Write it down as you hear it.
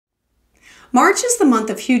March is the month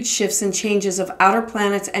of huge shifts and changes of outer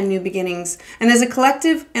planets and new beginnings. And as a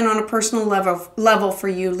collective and on a personal level for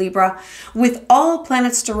you, Libra, with all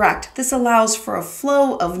planets direct, this allows for a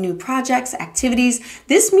flow of new projects, activities.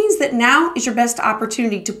 This means that now is your best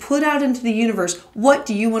opportunity to put out into the universe, what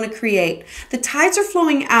do you want to create? The tides are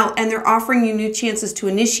flowing out and they're offering you new chances to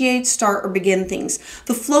initiate, start, or begin things.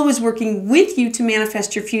 The flow is working with you to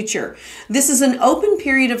manifest your future. This is an open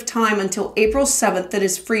period of time until April 7th that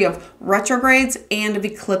is free of retrogrades and of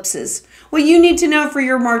eclipses. What you need to know for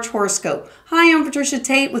your March horoscope. Hi, I'm Patricia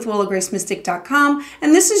Tate with WillowGraceMystic.com,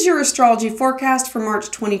 and this is your astrology forecast for March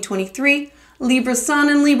 2023, Libra Sun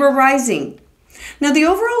and Libra Rising. Now, the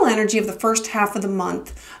overall energy of the first half of the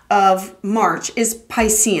month of March is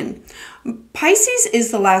Piscean. Pisces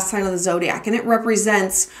is the last sign of the zodiac, and it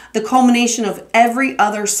represents the culmination of every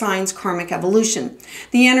other sign's karmic evolution.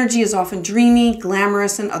 The energy is often dreamy,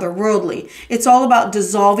 glamorous, and otherworldly. It's all about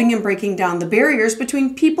dissolving and breaking down the barriers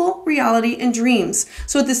between people, reality, and dreams.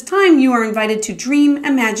 So at this time, you are invited to dream,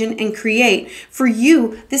 imagine, and create. For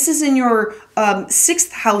you, this is in your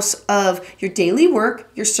sixth house of your daily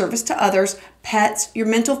work, your service to others, pets, your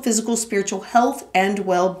mental, physical, spiritual health, and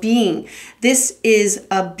well-being. This is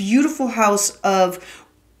a beautiful house of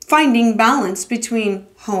finding balance between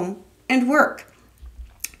home and work.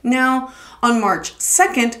 Now, on March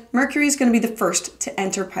 2nd, Mercury is going to be the first to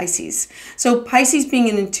enter Pisces. So Pisces, being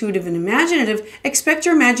an intuitive and imaginative, expect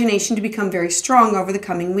your imagination to become very strong over the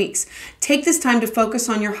coming weeks. Take this time to focus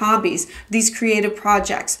on your hobbies, these creative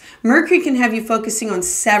projects. Mercury can have you focusing on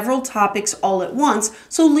several topics all at once,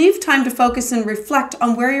 so leave time to focus and reflect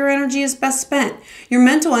on where your energy is best spent. Your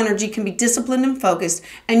mental energy can be disciplined and focused,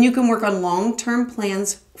 and you can work on long-term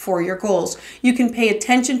plans for your goals. You can pay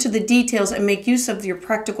attention to the details and make use of your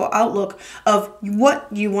practical outlook of what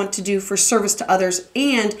you want to do for service to others,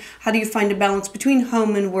 and how do you find a balance between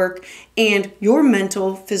home and work and your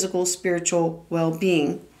mental, physical, spiritual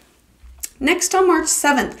well-being. Next, on March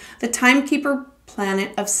 7th, the timekeeper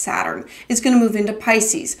planet of Saturn is going to move into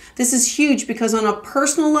Pisces. This is huge because on a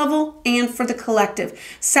personal level and for the collective,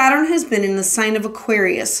 Saturn has been in the sign of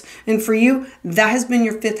Aquarius. And for you, that has been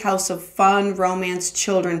your fifth house of fun, romance,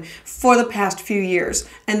 children for the past few years.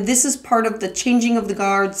 And this is part of the changing of the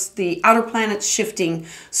guards, the outer planets shifting.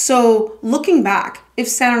 So looking back, if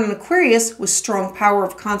Saturn in Aquarius was strong power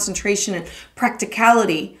of concentration and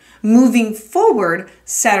practicality, moving forward,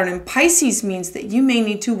 Saturn in Pisces means that you may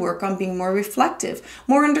need to work on being more reflective,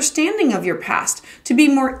 more understanding of your past, to be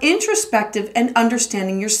more introspective and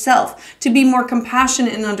understanding yourself, to be more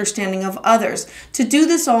compassionate and understanding of others, to do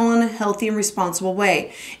this all in a healthy and responsible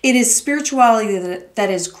way. It is spirituality that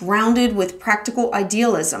is grounded with practical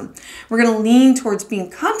idealism. We're going to lean towards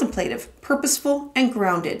being contemplative, purposeful, and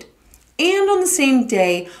grounded. And on the same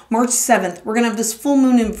day, March 7th, we're going to have this full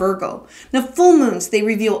moon in Virgo. Now, full moons, they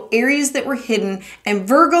reveal areas that were hidden, and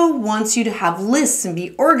Virgo wants you to have lists and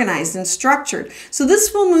be organized and structured. So this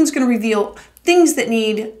full moon is going to reveal things that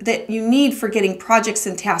you need for getting projects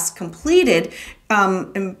and tasks completed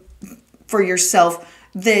and for yourself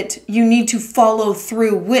that you need to follow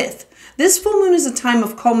through with. This full moon is a time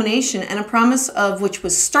of culmination and a promise of which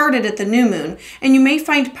was started at the new moon, and you may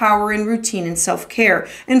find power in routine and self-care.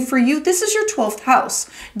 And for you, this is your 12th house.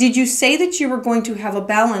 Did you say that you were going to have a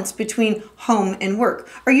balance between home and work?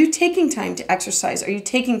 Are you taking time to exercise? Are you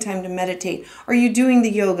taking time to meditate? Are you doing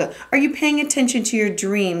the yoga? Are you paying attention to your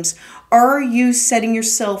dreams? Are you setting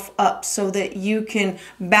yourself up so that you can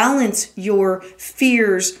balance your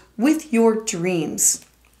fears with your dreams?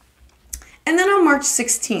 And then on March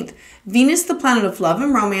 16th, Venus, the planet of love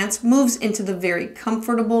and romance, moves into the very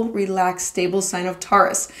comfortable, relaxed, stable sign of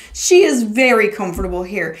Taurus. She is very comfortable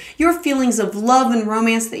here. Your feelings of love and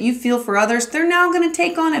romance that you feel for others, they're now going to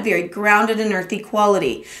take on a very grounded and earthy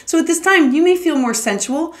quality. So at this time, you may feel more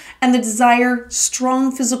sensual and the desire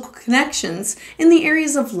strong physical connections in the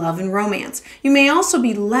areas of love and romance. You may also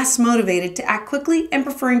be less motivated to act quickly and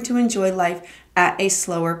preferring to enjoy life at a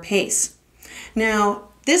slower pace. Now,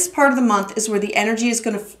 this part of the month is where the energy is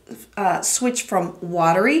going to switch from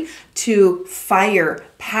watery to fire,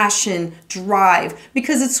 passion, drive,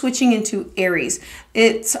 because it's switching into Aries.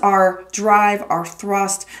 It's our drive, our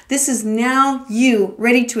thrust. This is now you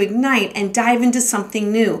ready to ignite and dive into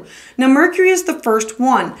something new. Now, Mercury is the first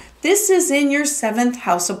one. This is in your 7th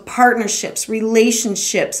house of partnerships,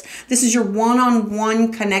 relationships. This is your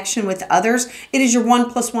one-on-one connection with others. It is your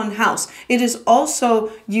 1+1 house. It is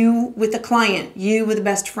also you with a client, you with a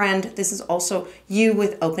best friend. This is also you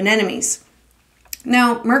with open enemies.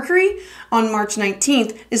 Now, Mercury on March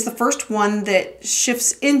 19th is the first one that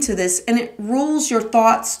shifts into this, and it rules your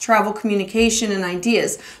thoughts, travel, communication, and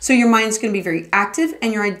ideas. So your mind's going to be very active,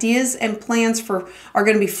 and your ideas and plans are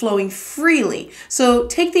going to be flowing freely. So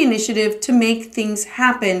take the initiative to make things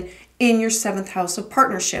happen in your 7th house of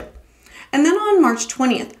partnership. And then on March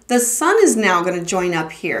 20th, the sun is now going to join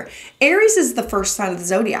up here. Aries is the first sign of the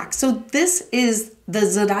zodiac. So this is the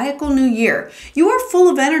zodiacal new year. You are full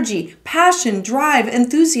of energy, passion, drive,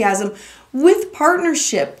 enthusiasm with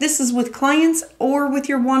partnership. This is with clients or with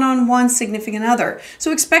your one-on-one significant other.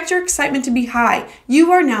 So expect your excitement to be high.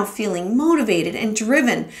 You are now feeling motivated and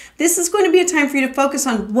driven. This is going to be a time for you to focus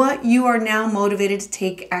on what you are now motivated to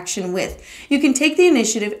take action with. You can take the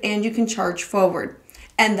initiative and you can charge forward.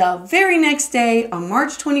 And the very next day, on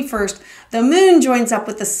March 21st, the moon joins up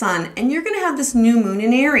with the sun, and you're going to have this new moon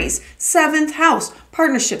in Aries, 7th house,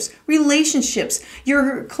 partnerships, relationships,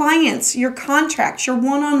 your clients, your contracts, your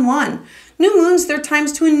one-on-one. New moons, they're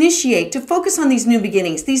times to initiate, to focus on these new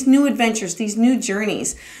beginnings, these new adventures, these new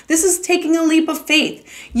journeys. This is taking a leap of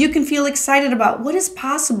faith. You can feel excited about what is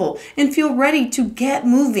possible and feel ready to get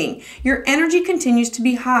moving. Your energy continues to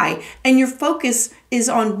be high, and your focus is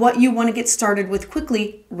on what you want to get started with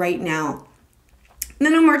quickly right now. And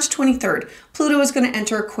then on March 23rd, Pluto is going to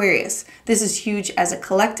enter Aquarius. This is huge as a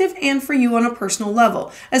collective and for you on a personal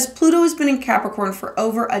level, as Pluto has been in Capricorn for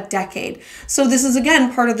over a decade. So this is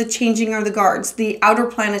again part of the changing of the guards, the outer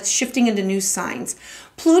planets shifting into new signs.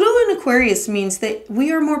 Pluto in Aquarius means that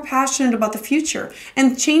we are more passionate about the future,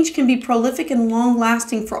 and change can be prolific and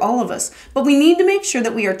long-lasting for all of us. But we need to make sure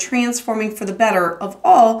that we are transforming for the better of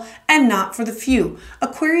all and not for the few.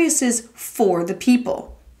 Aquarius is for the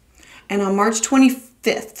people. And on March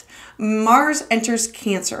 25th, Mars enters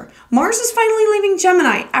Cancer. Mars is finally leaving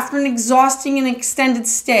Gemini after an exhausting and extended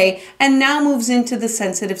stay, and now moves into the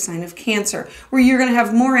sensitive sign of Cancer, where you're going to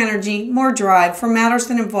have more energy, more drive for matters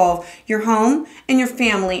that involve your home and your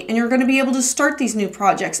family, and you're going to be able to start these new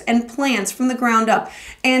projects and plans from the ground up,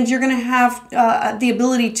 and you're going to have the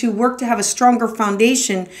ability to work to have a stronger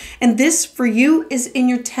foundation. And this for you is in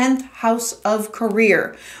your 10th house of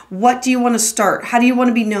career. What do you want to start? How do you want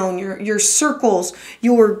to be known? Your circles,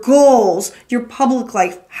 your goals, your public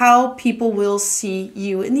life, how people will see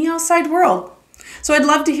you in the outside world. So I'd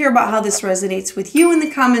love to hear about how this resonates with you in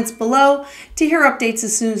the comments below. To hear updates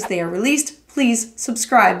as soon as they are released, please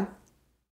subscribe.